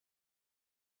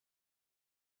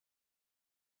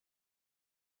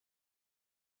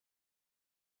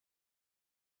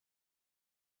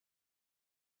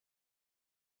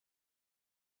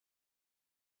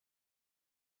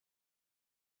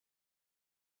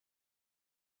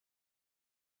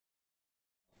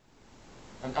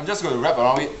I'm just going to wrap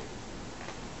around it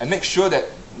and make sure that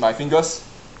my fingers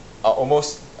are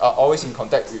always in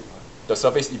contact with the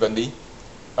surface evenly.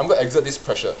 I'm going to exert this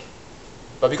pressure.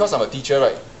 But because I'm a teacher,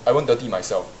 right, I won't dirty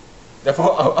myself.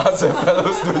 Therefore, I'll ask the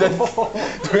fellow student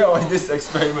to help in this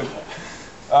experiment.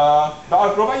 But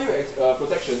I'll provide you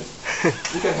protection.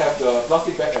 You can have the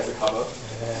plastic bag as a cover.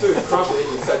 So you crush the egg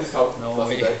inside this cover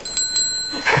plastic bag.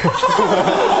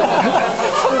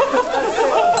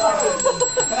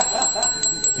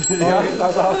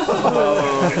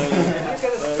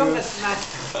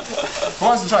 Who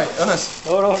wants to try? Ernest?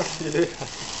 No.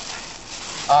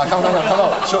 Come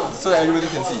out. Show, so that everybody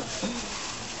can see.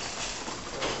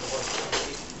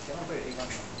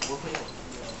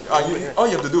 All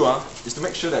you have to do is to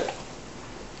make sure that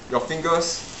your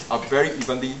fingers are very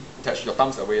evenly attached, your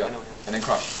thumbs away, and then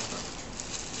crush.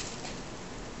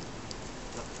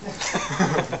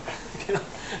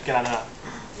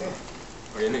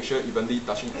 Okay, make sure evenly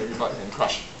touching every part and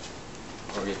crush.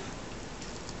 Okay.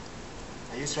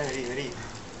 Are you ready?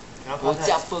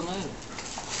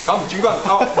 Come, Jingguan,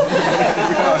 out.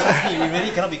 We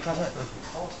really cannot be crushed.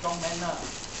 Oh, strong man lah.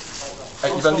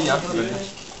 Evenly, evenly.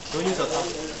 Don't use your thumb.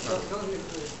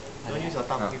 Don't use your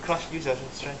thumb. You crush, use your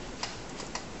strength.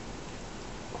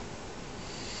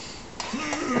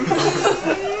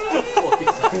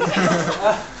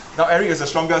 Now Eric is the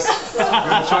strongest. We're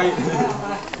gonna try it.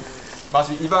 Must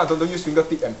be even. Don't use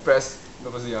fingertip and press.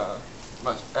 Purposely,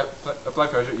 much. Apply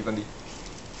pressure evenly.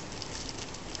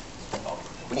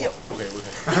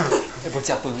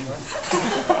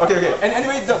 Okay. And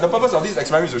anyway, the purpose of this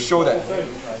experiment is to show that,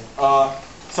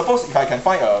 suppose if I can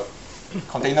find a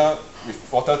container with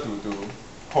water to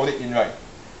hold it in, right,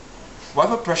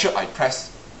 whatever pressure I press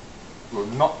will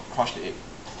not crush the egg,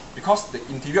 because the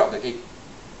interior of the egg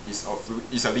is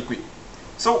a liquid.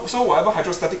 So whatever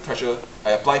hydrostatic pressure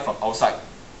I apply from outside,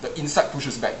 the inside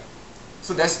pushes back.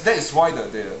 So that is why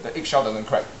the eggshell doesn't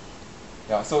crack.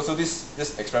 Yeah. So this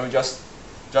experiment just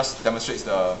demonstrates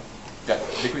that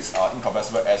liquids are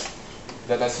incompressible as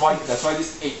that's why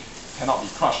this egg cannot be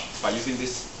crushed by using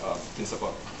this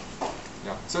principle.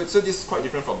 Yeah. So this is quite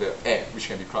different from the air, which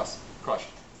can be crushed.